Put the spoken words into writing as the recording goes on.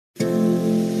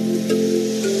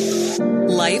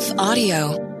Life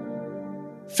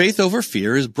Audio. Faith Over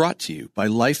Fear is brought to you by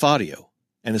Life Audio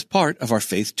and is part of our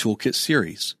Faith Toolkit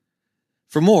series.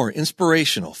 For more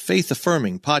inspirational,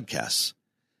 faith-affirming podcasts,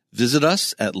 visit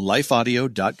us at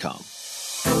lifeaudio.com.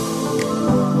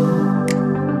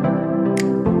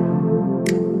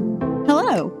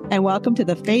 Hello, and welcome to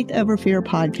the Faith Over Fear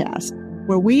podcast,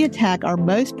 where we attack our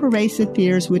most pervasive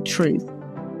fears with truth,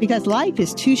 because life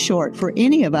is too short for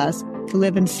any of us to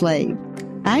live enslaved.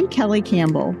 I'm Kelly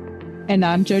Campbell. And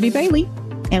I'm Jody Bailey.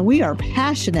 And we are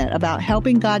passionate about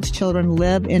helping God's children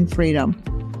live in freedom.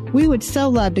 We would so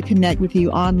love to connect with you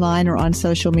online or on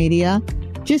social media.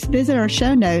 Just visit our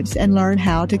show notes and learn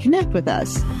how to connect with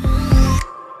us.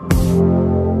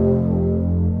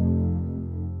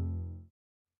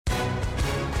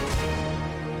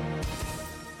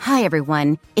 Hi,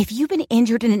 everyone. If you've been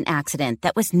injured in an accident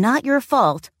that was not your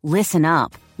fault, listen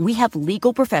up. We have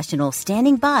legal professionals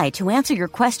standing by to answer your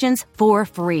questions for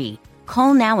free.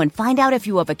 Call now and find out if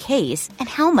you have a case and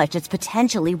how much it's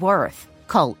potentially worth.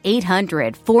 Call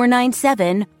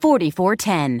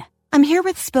 800-497-4410. I'm here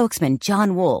with spokesman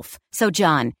John Wolf. So,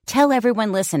 John, tell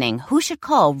everyone listening who should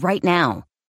call right now.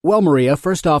 Well, Maria,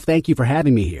 first off, thank you for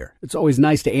having me here. It's always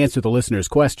nice to answer the listeners'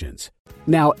 questions.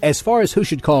 Now, as far as who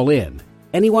should call in,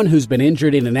 anyone who's been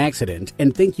injured in an accident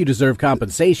and think you deserve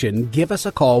compensation, give us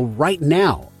a call right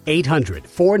now.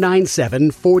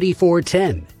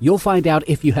 800-497-4410. You'll find out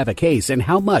if you have a case and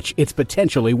how much it's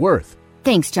potentially worth.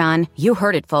 Thanks, John. You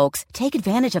heard it, folks. Take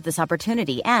advantage of this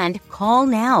opportunity and call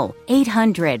now.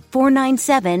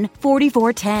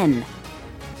 800-497-4410.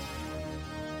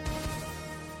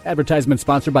 Advertisement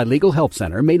sponsored by Legal Help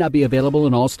Center. May not be available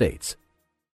in all states.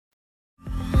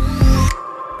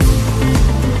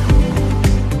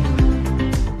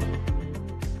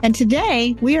 And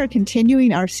today, we are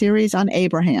continuing our series on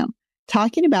Abraham,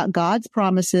 talking about God's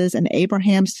promises and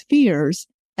Abraham's fears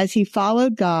as he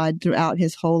followed God throughout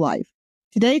his whole life.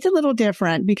 Today's a little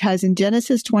different because in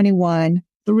Genesis 21,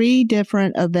 3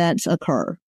 different events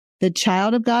occur. The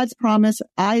child of God's promise,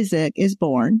 Isaac, is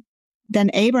born.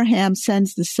 Then Abraham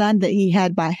sends the son that he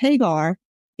had by Hagar,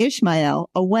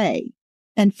 Ishmael, away.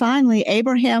 And finally,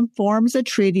 Abraham forms a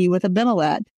treaty with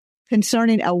Abimelech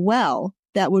concerning a well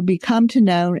that would become to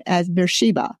known as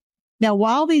Beersheba. Now,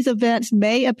 while these events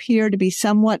may appear to be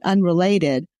somewhat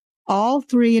unrelated, all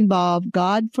 3 involve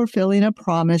God fulfilling a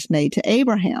promise made to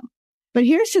Abraham. But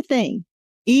here's the thing.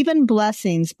 Even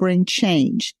blessings bring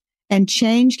change, and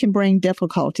change can bring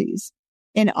difficulties.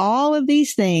 In all of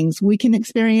these things, we can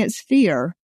experience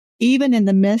fear, even in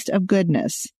the midst of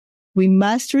goodness. We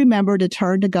must remember to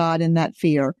turn to God in that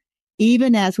fear,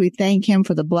 even as we thank him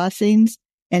for the blessings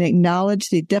and acknowledge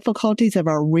the difficulties of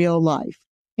our real life.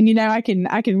 And, you know, I can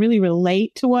really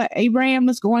relate to what Abraham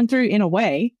was going through in a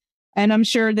way. And I'm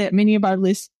sure that many of our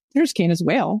listeners can as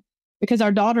well, because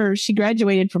our daughter, she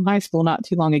graduated from high school not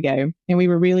too long ago. And we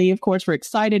were really, of course, we're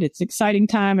excited. It's an exciting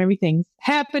time. Everything's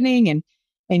happening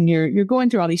and you're going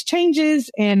through all these changes.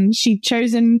 And she'd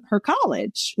chosen her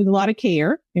college with a lot of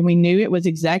care. And we knew it was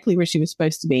exactly where she was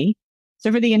supposed to be. So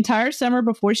for the entire summer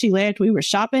before she left, we were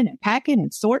shopping and packing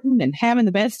and sorting and having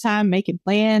the best time making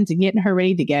plans and getting her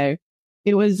ready to go.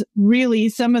 It was really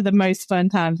some of the most fun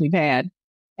times we've had.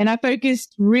 And I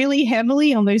focused really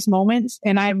heavily on those moments,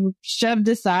 and I shoved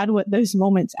aside what those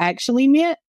moments actually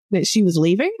meant, that she was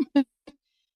leaving.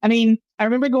 I mean, I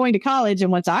remember going to college,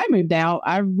 and once I moved out,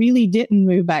 I really didn't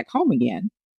move back home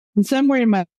again. And somewhere in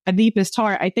my deepest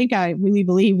heart, I think I really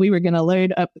believed we were going to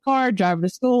load up the car, drive her to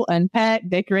school, unpack,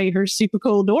 decorate her super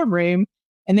cool dorm room,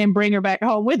 and then bring her back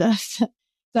home with us.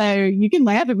 So you can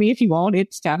laugh at me if you want.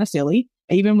 It's kind of silly,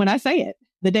 even when I say it.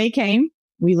 The day came.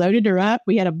 We loaded her up.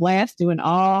 We had a blast doing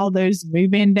all those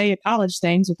move-in day of college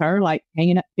things with her, like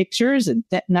hanging up pictures and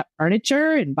setting up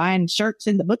furniture and buying shirts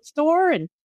in the bookstore. And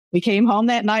we came home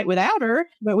that night without her,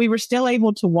 but we were still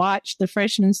able to watch the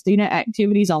freshman student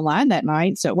activities online that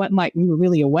night. So it wasn't like we were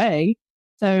really away.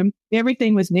 So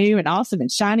everything was new and awesome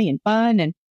and shiny and fun.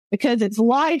 And because it's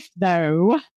life,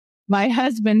 though, my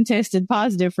husband tested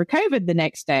positive for COVID the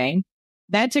next day.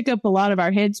 That took up a lot of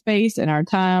our headspace and our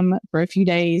time for a few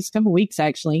days, a couple weeks,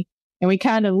 actually. And we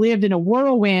kind of lived in a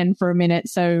whirlwind for a minute.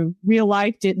 So real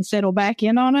life didn't settle back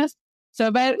in on us. So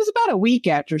it was about a week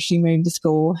after she moved to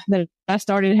school that I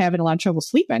started having a lot of trouble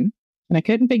sleeping, and I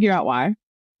couldn't figure out why.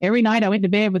 Every night I went to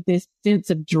bed with this sense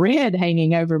of dread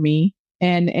hanging over me.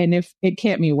 And if it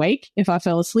kept me awake, if I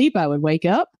fell asleep, I would wake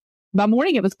up. By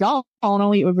morning, it was gone,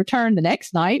 only it would return the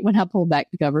next night when I pulled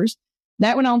back the covers.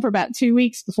 That went on for about 2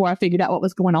 weeks before I figured out what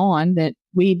was going on, that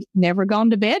we'd never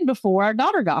gone to bed before our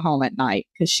daughter got home at night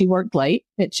because she worked late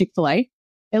at Chick-fil-A.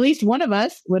 At least one of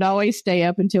us would always stay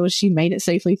up until she made it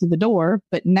safely through the door.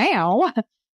 But now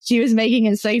she was making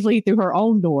it safely through her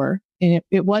own door. And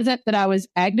it wasn't that I was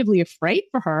actively afraid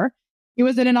for her. It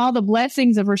was that in all the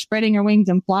blessings of her spreading her wings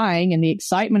and flying and the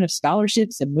excitement of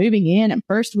scholarships and moving in and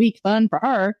first week fun for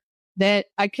her, that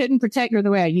I couldn't protect her the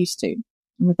way I used to.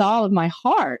 And with all of my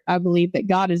heart, I believe that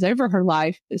God is over her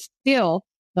life, but still,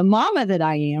 the mama that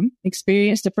I am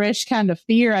experienced a fresh kind of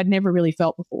fear I'd never really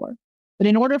felt before. But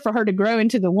in order for her to grow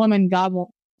into the woman God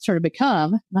wants her to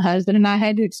become, my husband and I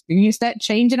had to experience that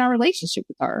change in our relationship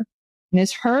with her. And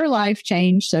as her life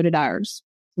changed, so did ours.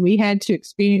 We had to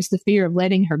experience the fear of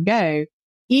letting her go,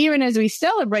 even as we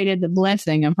celebrated the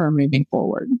blessing of her moving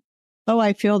forward. Oh,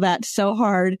 I feel that so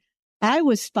hard. I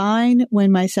was fine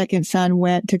when my second son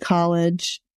went to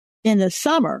college in the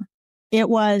summer. It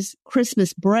was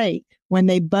Christmas break when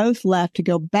they both left to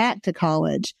go back to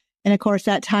college. And of course,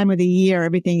 that time of the year,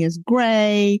 everything is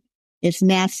gray. It's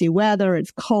nasty weather.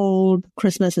 It's cold.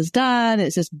 Christmas is done.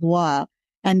 It's just blah.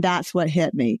 And that's what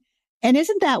hit me. And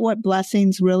isn't that what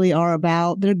blessings really are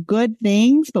about? They're good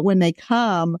things, but when they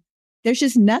come, there's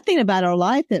just nothing about our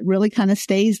life that really kind of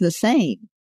stays the same.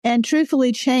 And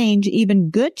truthfully, change,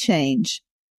 even good change,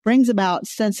 brings about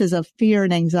senses of fear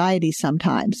and anxiety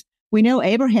sometimes. We know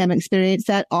Abraham experienced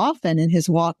that often in his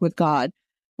walk with God.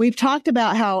 We've talked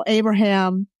about how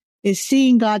Abraham is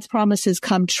seeing God's promises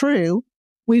come true.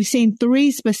 We've seen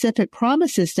 3 specific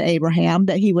promises to Abraham: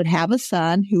 that he would have a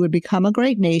son who would become a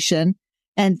great nation,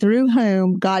 and through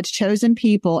whom God's chosen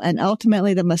people and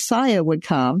ultimately the Messiah would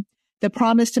come. The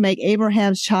promise to make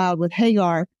Abraham's child with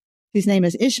Hagar, whose name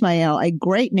is Ishmael, a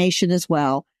great nation as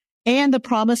well, and the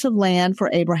promise of land for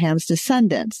Abraham's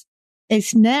descendants.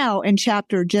 It's now in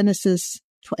chapter Genesis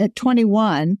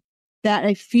 21 that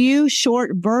a few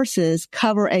short verses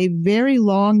cover a very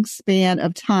long span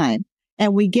of time.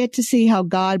 And we get to see how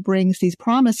God brings these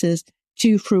promises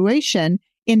to fruition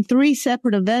in 3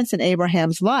 separate events in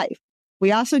Abraham's life.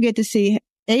 We also get to see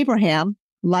Abraham,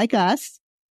 like us,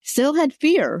 still had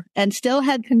fear and still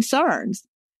had concerns.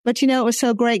 But it was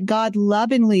so great. God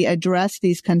lovingly addressed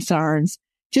these concerns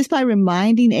just by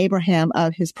reminding Abraham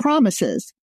of his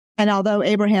promises. And although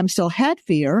Abraham still had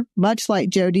fear, much like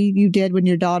Jody, you did when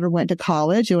your daughter went to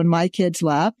college or when my kids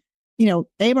left,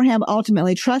 Abraham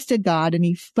ultimately trusted God and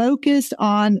he focused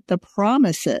on the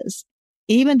promises,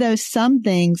 even though some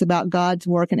things about God's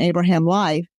work in Abraham's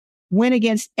life went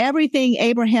against everything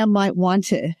Abraham might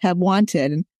have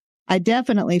wanted. And I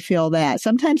definitely feel that.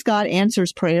 Sometimes God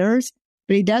answers prayers,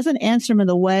 but he doesn't answer them in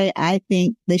the way I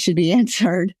think they should be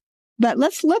answered. But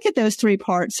let's look at those 3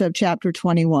 parts of chapter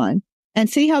 21 and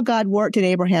see how God worked in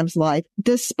Abraham's life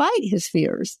despite his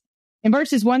fears. In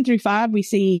verses 1-5, we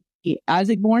see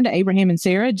Isaac born to Abraham and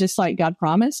Sarah, just like God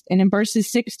promised. And in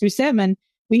verses 6-7,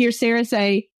 we hear Sarah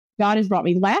say, God has brought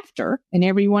me laughter, and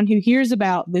everyone who hears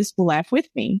about this will laugh with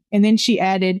me. And then she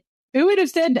added, who would have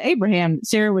said to Abraham that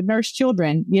Sarah would nurse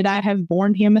children, yet I have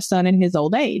borne him a son in his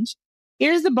old age?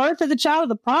 Here's the birth of the child of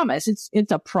the promise.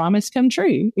 It's a promise come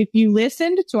true. If you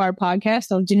listened to our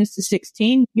podcast on Genesis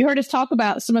 16, you heard us talk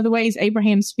about some of the ways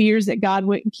Abraham's fears that God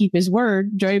wouldn't keep his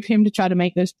word drove him to try to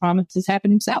make those promises happen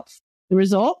himself. The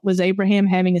result was Abraham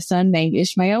having a son named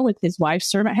Ishmael with his wife's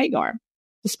servant Hagar.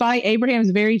 Despite Abraham's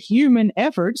very human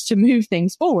efforts to move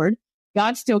things forward,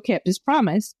 God still kept his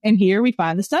promise. And here we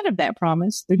find the son of that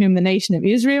promise, through whom the nation of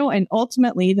Israel and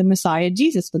ultimately the Messiah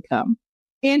Jesus would come.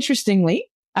 Interestingly,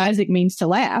 Isaac means to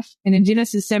laugh. And in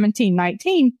Genesis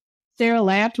 17:19, Sarah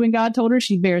laughed when God told her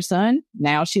she'd bear a son.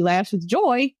 Now she laughs with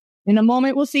joy. In a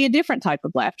moment, we'll see a different type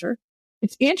of laughter.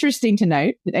 It's interesting to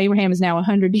note that Abraham is now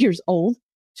 100 years old.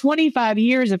 25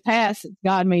 years have passed since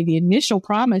God made the initial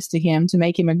promise to him to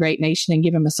make him a great nation and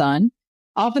give him a son.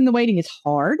 Often the waiting is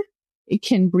hard. It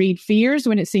can breed fears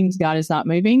when it seems God is not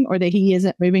moving or that he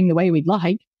isn't moving the way we'd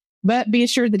like. But be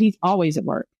assured that he's always at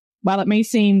work. While it may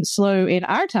seem slow in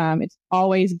our time, it's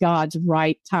always God's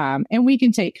right time, and we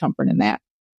can take comfort in that.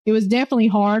 It was definitely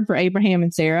hard for Abraham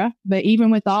and Sarah, but even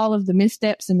with all of the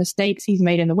missteps and mistakes he's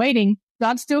made in the waiting,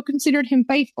 God still considered him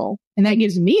faithful. And that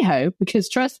gives me hope because,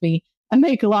 trust me, I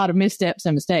make a lot of missteps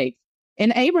and mistakes.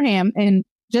 And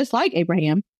just like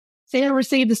Abraham, Sarah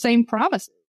received the same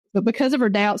promises. But because of her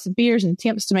doubts and fears and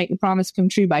attempts to make the promise come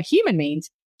true by human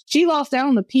means, she lost out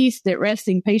on the peace that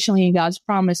resting patiently in God's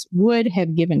promise would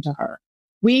have given to her.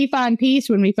 We find peace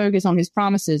when we focus on his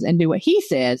promises and do what he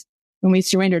says, when we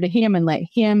surrender to him and let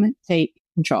him take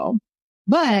control.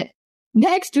 But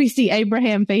next we see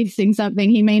Abraham facing something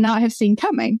he may not have seen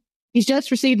coming. He's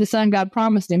just received the son God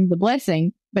promised him, the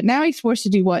blessing, but now he's forced to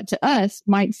do what to us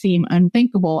might seem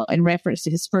unthinkable in reference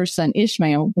to his first son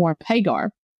Ishmael, born of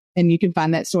Hagar. And you can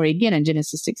find that story again in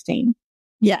Genesis 16.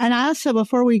 Yeah. And I also,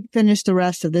 before we finish the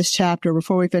rest of this chapter,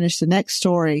 before we finish the next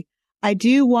story, I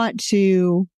do want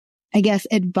to, I guess,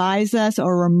 advise us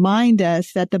or remind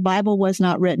us that the Bible was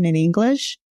not written in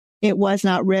English. It was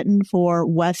not written for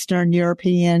Western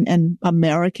European and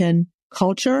American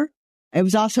culture. It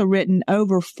was also written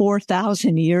over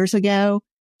 4,000 years ago.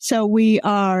 So we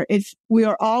are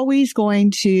always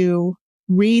going to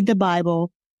read the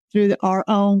Bible through our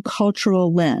own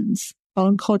cultural lens,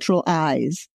 own cultural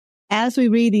eyes. As we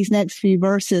read these next few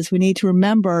verses, we need to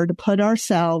remember to put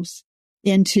ourselves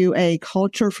into a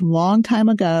culture from long time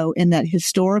ago in that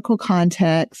historical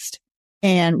context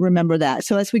and remember that.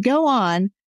 So as we go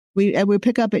on, we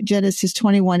pick up at Genesis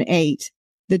 21:8.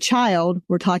 The child,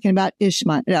 we're talking about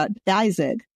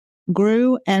Isaac,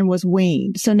 grew and was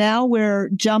weaned. So now we're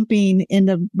jumping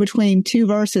between two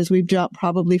verses. We've jumped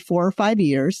probably 4 or 5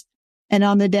 years. And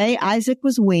on the day Isaac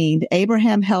was weaned,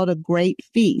 Abraham held a great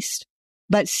feast.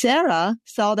 But Sarah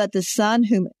saw that the son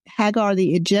whom Hagar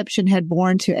the Egyptian had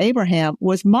borne to Abraham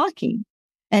was mocking.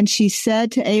 And she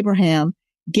said to Abraham,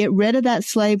 "Get rid of that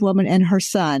slave woman and her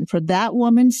son, for that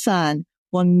woman's son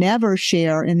will never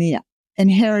share in the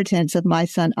inheritance of my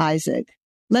son Isaac."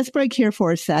 Let's break here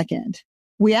for a second.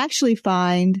 We actually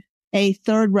find a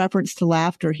third reference to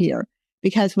laughter here,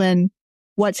 because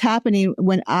what's happening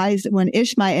when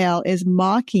Ishmael is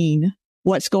mocking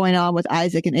what's going on with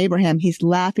Isaac and Abraham, he's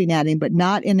laughing at him, but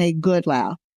not in a good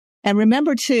laugh. And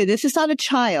remember too, this is not a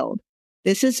child.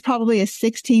 This is probably a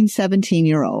 16,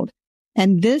 17-year-old.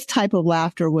 And this type of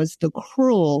laughter was the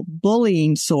cruel,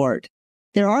 bullying sort.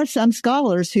 There are some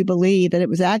scholars who believe that it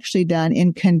was actually done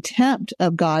in contempt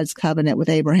of God's covenant with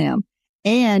Abraham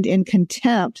and in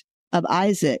contempt of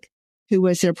Isaac, who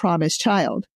was their promised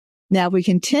child. Now, if we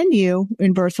continue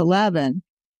in verse 11,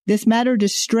 this matter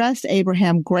distressed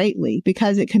Abraham greatly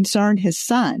because it concerned his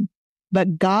son.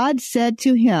 But God said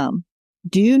to him,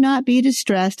 "Do not be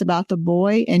distressed about the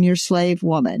boy and your slave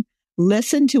woman.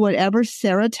 Listen to whatever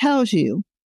Sarah tells you,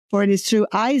 for it is through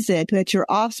Isaac that your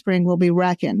offspring will be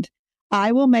reckoned.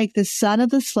 I will make the son of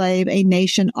the slave a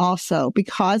nation also,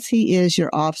 because he is your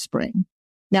offspring."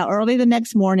 Now, early the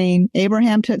next morning,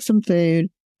 Abraham took some food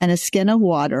and a skin of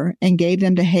water and gave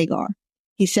them to Hagar.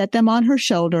 He set them on her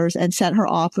shoulders and sent her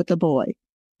off with the boy.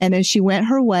 And then she went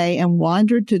her way and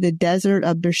wandered through the desert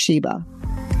of Beersheba.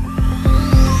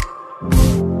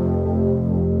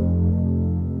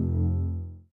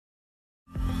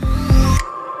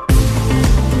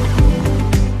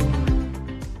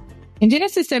 In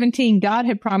Genesis 17, God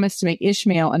had promised to make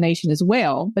Ishmael a nation as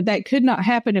well, but that could not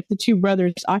happen if the two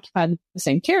brothers occupied the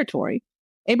same territory.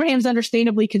 Abraham's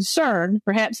understandably concerned,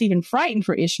 perhaps even frightened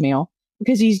for Ishmael,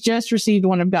 because he's just received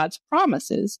one of God's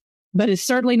promises, but is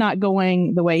certainly not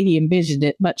going the way he envisioned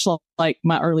it, much like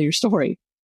my earlier story.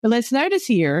 But let's notice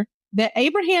here that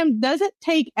Abraham doesn't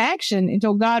take action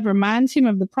until God reminds him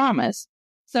of the promise,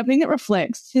 something that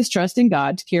reflects his trust in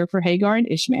God to care for Hagar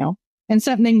and Ishmael, and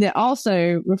something that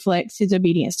also reflects his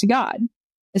obedience to God.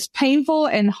 As painful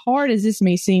and hard as this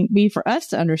may be for us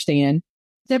to understand,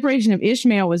 separation of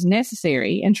Ishmael was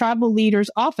necessary, and tribal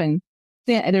leaders often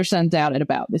sent their sons out at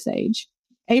about this age.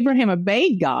 Abraham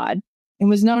obeyed God and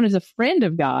was known as a friend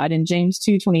of God in James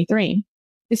 2:23.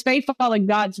 His faith followed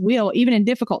God's will even in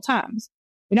difficult times.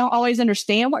 We don't always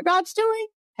understand what God's doing.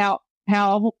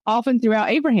 How often throughout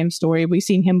Abraham's story have we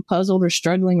seen him puzzled or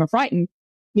struggling or frightened,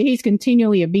 yet he's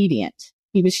continually obedient.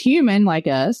 He was human like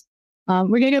us.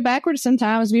 We're going to go backwards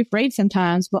sometimes, be afraid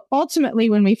sometimes, but ultimately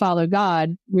when we follow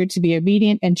God, we're to be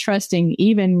obedient and trusting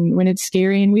even when it's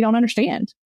scary and we don't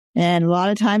understand. And a lot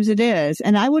of times it is.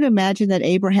 And I would imagine that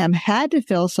Abraham had to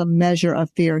feel some measure of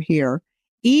fear here,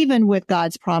 even with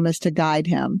God's promise to guide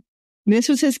him. This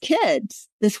was his kids.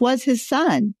 This was his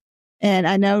son. And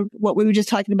I know what we were just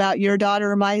talking about, your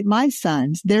daughter or my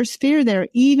sons. There's fear there,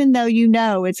 even though you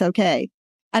know it's okay.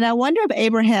 And I wonder if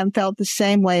Abraham felt the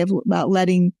same way about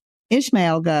letting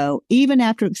Ishmael go, even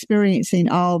after experiencing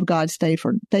all of God's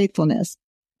faithfulness.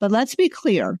 But let's be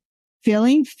clear.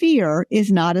 Feeling fear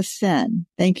is not a sin.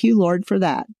 Thank you, Lord, for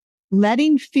that.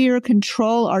 Letting fear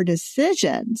control our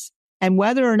decisions and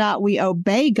whether or not we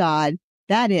obey God,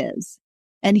 that is.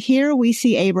 And here we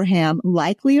see Abraham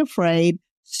likely afraid,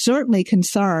 certainly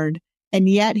concerned, and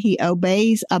yet he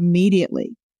obeys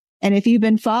immediately. And if you've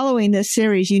been following this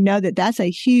series, you know that that's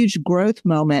a huge growth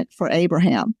moment for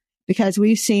Abraham, because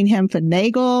we've seen him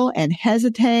finagle and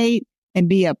hesitate and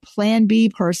be a plan B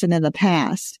person in the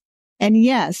past. And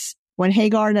yes, when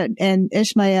Hagar and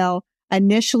Ishmael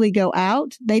initially go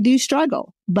out, they do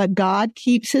struggle, but God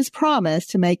keeps his promise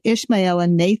to make Ishmael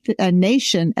a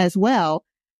nation as well,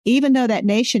 even though that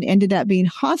nation ended up being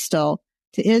hostile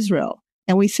to Israel.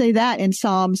 And we say that in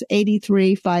Psalms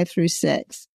 83,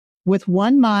 5-6. With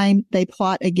one mind, they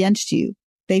plot against you.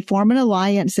 They form an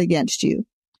alliance against you.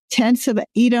 Tents of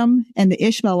Edom and the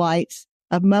Ishmaelites,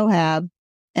 of Moab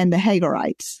and the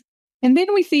Hagarites. And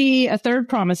then we see a third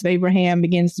promise of Abraham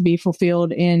begins to be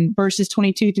fulfilled in verses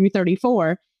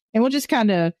 22-34. And we'll just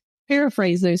kind of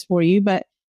paraphrase those for you. But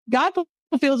God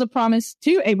fulfills a promise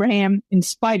to Abraham in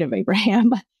spite of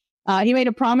Abraham. He made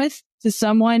a promise to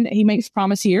someone. He makes a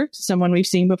promise here to someone we've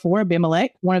seen before,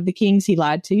 Abimelech, one of the kings he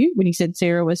lied to when he said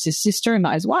Sarah was his sister and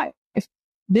not his wife.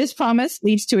 This promise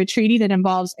leads to a treaty that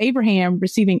involves Abraham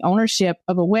receiving ownership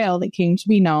of a well that came to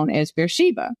be known as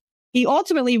Beersheba. He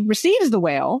ultimately receives the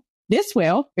well. This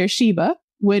well, Beersheba,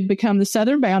 would become the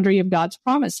southern boundary of God's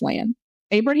promised land.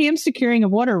 Abraham's securing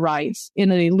of water rights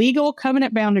in a legal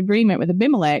covenant-bound agreement with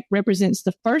Abimelech represents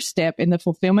the first step in the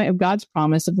fulfillment of God's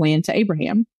promise of land to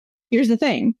Abraham. Here's the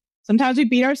thing. Sometimes we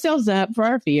beat ourselves up for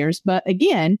our fears, but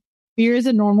again, fear is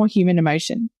a normal human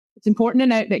emotion. It's important to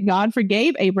note that God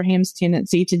forgave Abraham's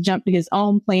tendency to jump to his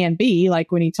own plan B,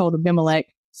 like when he told Abimelech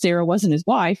Sarah wasn't his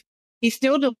wife. He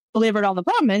still delivered on the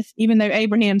promise, even though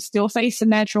Abraham still faced the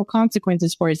natural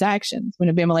consequences for his actions when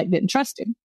Abimelech didn't trust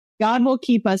him. God will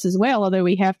keep us as well, although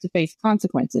we have to face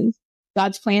consequences.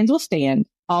 God's plans will stand,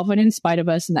 often in spite of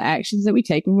us and the actions that we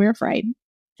take when we're afraid.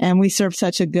 And we serve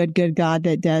such a good God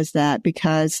that does that,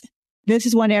 because this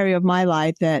is one area of my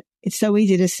life that it's so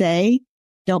easy to say,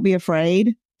 don't be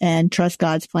afraid and trust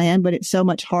God's plan, but it's so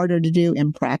much harder to do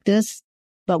in practice.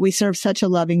 But we serve such a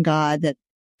loving God that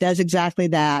does exactly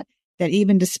that, that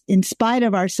even in spite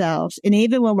of ourselves, and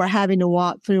even when we're having to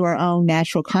walk through our own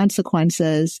natural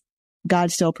consequences,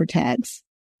 God still protects.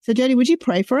 So Jody, would you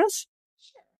pray for us?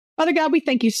 Father God, we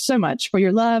thank you so much for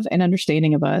your love and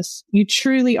understanding of us. You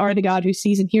truly are the God who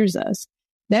sees and hears us.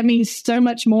 That means so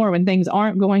much more when things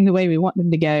aren't going the way we want them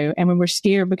to go and when we're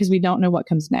scared because we don't know what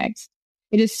comes next.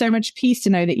 It is so much peace to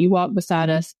know that you walk beside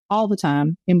us all the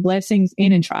time in blessings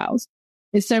and in trials.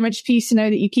 It's so much peace to know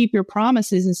that you keep your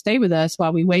promises and stay with us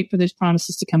while we wait for those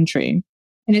promises to come true.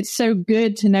 And it's so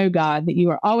good to know, God, that you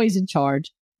are always in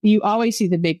charge. You always see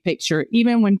the big picture,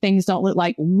 even when things don't look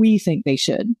like we think they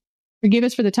should. Forgive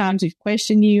us for the times we've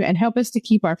questioned you and help us to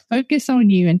keep our focus on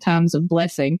you in times of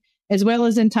blessing, as well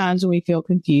as in times when we feel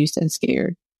confused and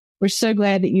scared. We're so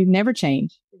glad that you never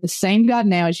change. You're the same God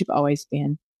now as you've always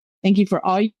been. Thank you for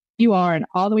all you are and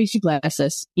all the ways you bless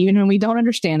us, even when we don't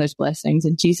understand those blessings.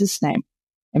 In Jesus' name,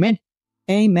 amen.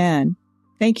 Amen.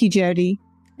 Thank you, Jody.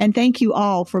 And thank you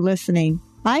all for listening.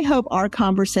 I hope our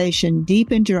conversation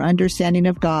deepened your understanding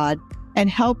of God and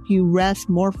helped you rest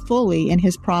more fully in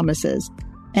his promises,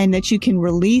 and that you can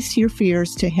release your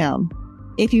fears to him.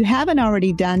 If you haven't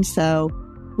already done so,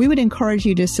 we would encourage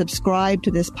you to subscribe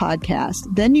to this podcast.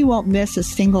 Then you won't miss a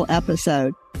single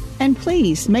episode. And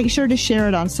please make sure to share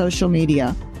it on social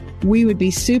media. We would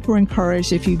be super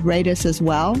encouraged if you'd rate us as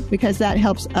well, because that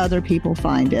helps other people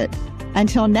find it.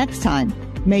 Until next time,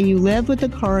 may you live with the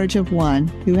courage of one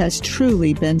who has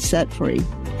truly been set free.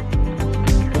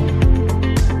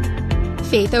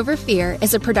 Faith Over Fear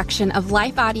is a production of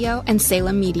Life Audio and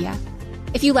Salem Media.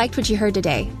 If you liked what you heard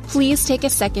today, please take a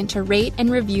second to rate and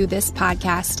review this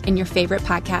podcast in your favorite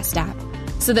podcast app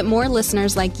so that more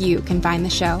listeners like you can find the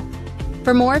show.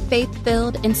 For more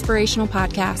faith-filled, inspirational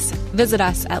podcasts, visit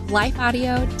us at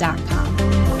lifeaudio.com.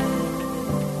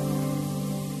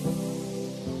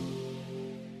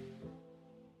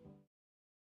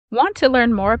 Want to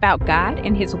learn more about God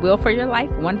and His will for your life,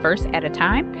 one verse at a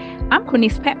time? I'm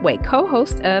Quinice Petway,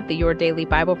 co-host of the Your Daily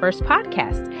Bible Verse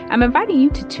podcast. I'm inviting you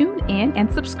to tune in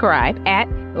and subscribe at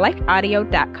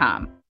lifeaudio.com.